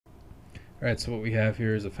All right, so what we have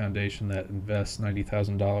here is a foundation that invests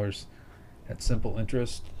 $90,000 at simple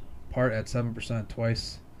interest, part at 7%,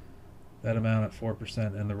 twice that amount at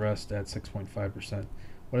 4%, and the rest at 6.5%.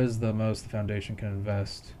 What is the most the foundation can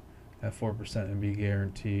invest at 4% and be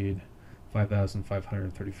guaranteed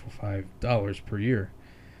 $5,535 per year?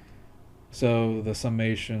 So the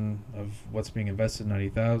summation of what's being invested,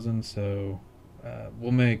 90,000. So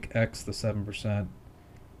we'll make X the 7%.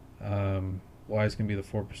 Y is going to be the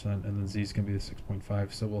 4%, and then Z is going to be the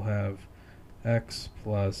 6.5. So we'll have X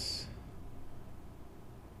plus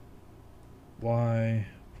Y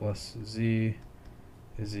plus Z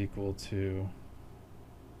is equal to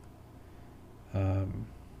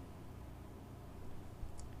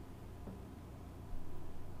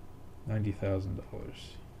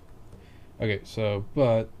 $90,000. Okay, so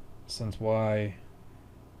but since Y,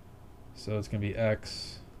 so it's going to be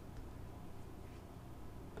X,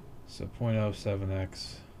 so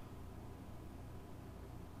 0.07x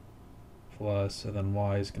plus, and then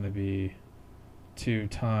Y is going to be 2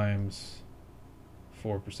 times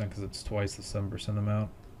 4% because it's twice the 7% amount.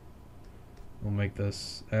 We'll make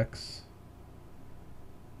this X,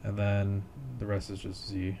 and then the rest is just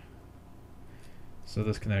Z. So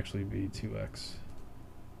this can actually be 2x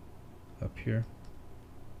up here.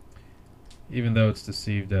 Even though it's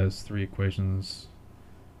deceived as 3 equations,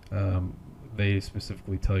 they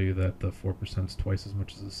specifically tell you that the 4% is twice as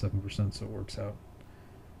much as the 7%, so it works out.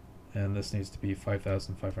 And this needs to be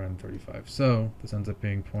 5,535. So this ends up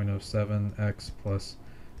being 0.07x plus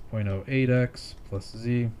 0.08x plus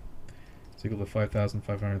z is equal to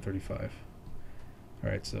 5,535.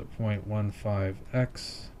 Alright, so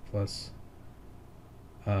 0.15x plus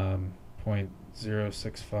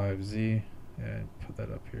 0.065z, and put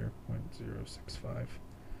that up here, 0.065.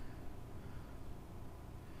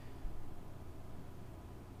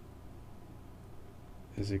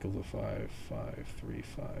 Is equal to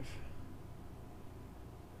 5,535.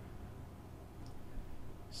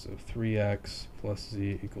 So 3x plus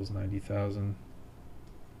z equals 90,000.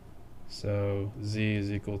 So z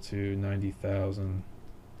is equal to 90,000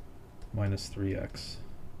 minus 3x.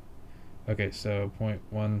 Okay, so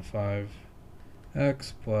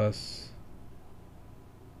 0.15x plus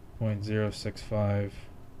 0.065,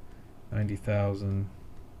 90,000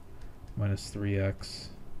 minus 3x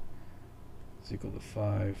is equal to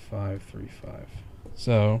 5,535.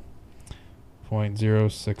 So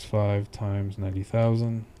 0.065 times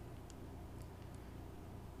 90,000,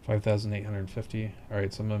 5,850. All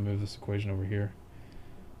right, so I'm going to move this equation over here.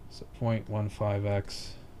 So 0.15x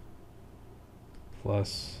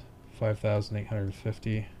plus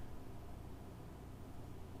 5,850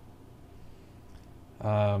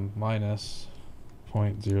 minus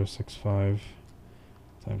 0.065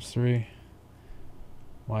 times 3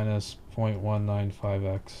 minus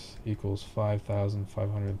 0.195x equals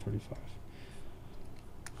 5,535.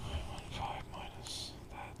 5 minus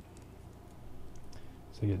that.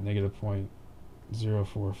 So you get negative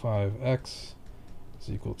 0.045x is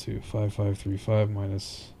equal to 5,535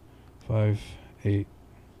 minus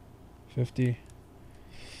 5,850,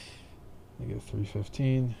 negative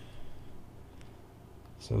 315.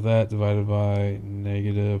 So that divided by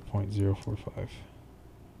negative 0.045.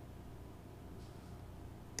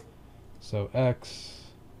 So x,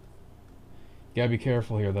 you gotta be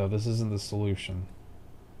careful here though, this isn't the solution.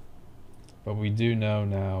 But we do know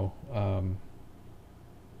now,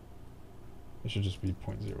 it should just be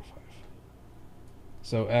 0.05.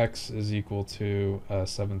 So x is equal to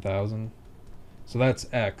 7,000. So that's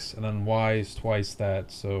x, and then y is twice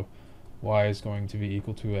that, so y is going to be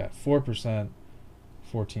equal to, at 4%,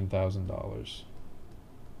 $14,000.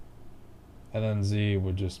 And then z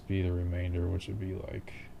would just be the remainder, which would be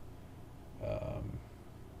like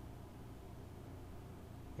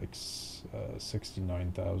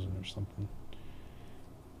 69,000 or something.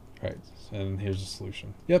 Alright, and here's the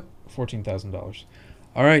solution. Yep, $14,000.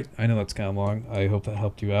 Alright, I know that's kind of long. I hope that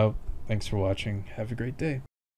helped you out. Thanks for watching. Have a great day.